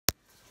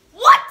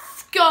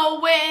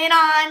going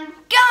on,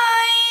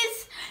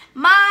 guys?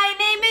 My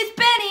name is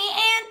Benny,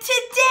 and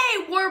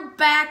today we're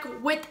back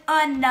with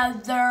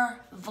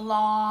another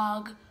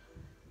vlog.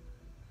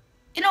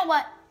 You know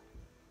what?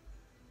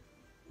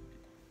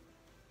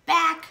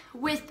 Back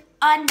with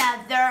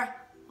another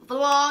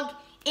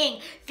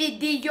vlogging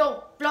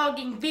video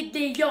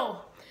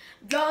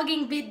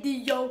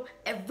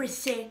every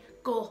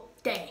single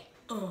day.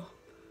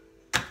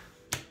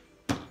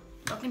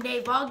 Fucking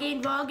day,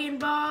 vlogging, vlog. What's going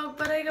on,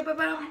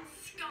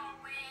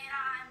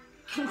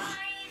 guys?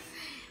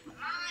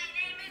 My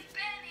name is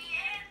Benny,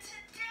 and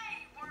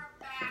today we're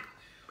back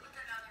with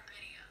another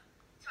video.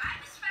 So I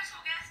have a special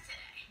guest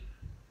today.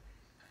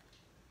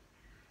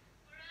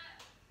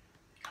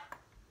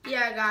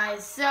 Yeah,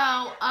 guys.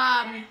 So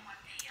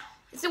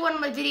this is one of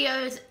my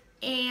videos,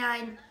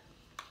 and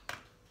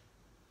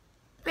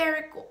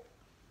very cool.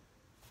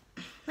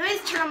 Let me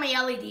just turn on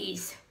my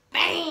LEDs.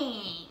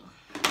 Bang!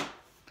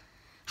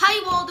 How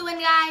you all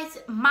doing, guys?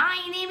 My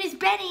name is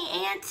Benny,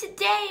 and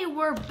today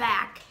we're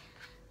back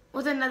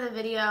with another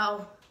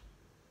video.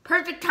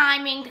 Perfect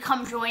timing to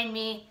come join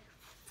me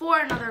for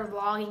another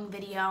vlogging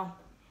video.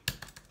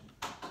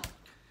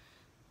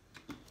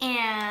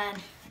 And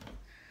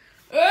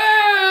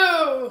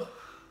oh,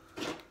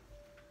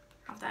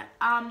 not that.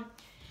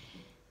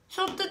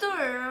 So today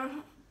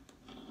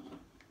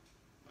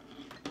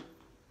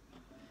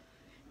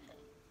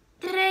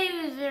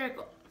was very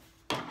cool.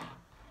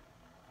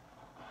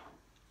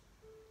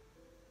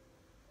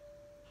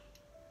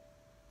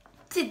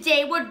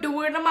 Today we're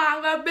doing a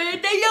manga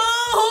video.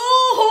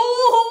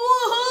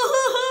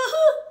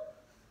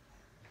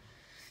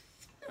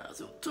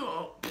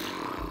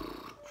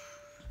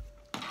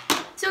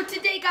 So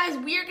today, guys,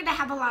 we're gonna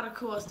have a lot of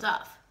cool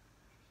stuff.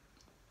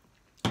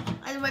 I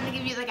just want to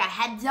give you like a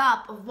heads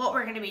up of what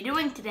we're gonna be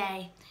doing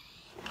today,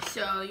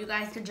 so you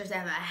guys can just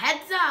have a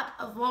heads up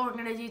of what we're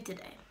gonna do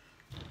today.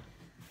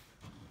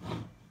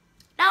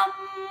 Number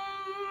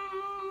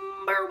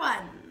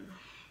one.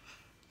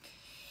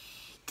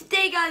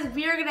 Today, guys,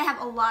 we are gonna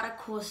have a lot of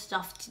cool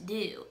stuff to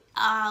do.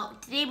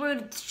 Today I'm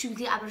gonna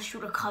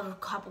shoot a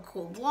couple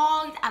cool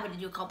vlogs. I'm gonna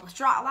do a couple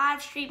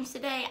live streams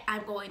today.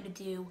 I'm going to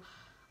do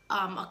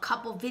a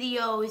couple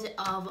videos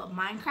of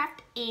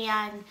Minecraft,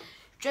 and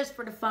just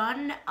for the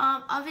fun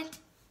of it,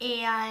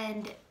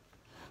 and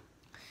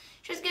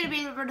just gonna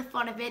be for the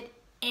fun of it,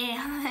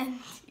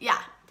 and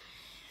yeah.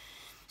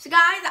 So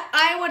guys,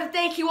 I want to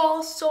thank you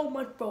all so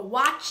much for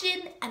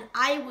watching, and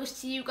I will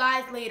see you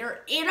guys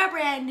later in a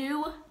brand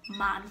new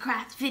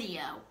Minecraft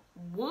video.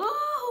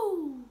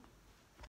 Woo!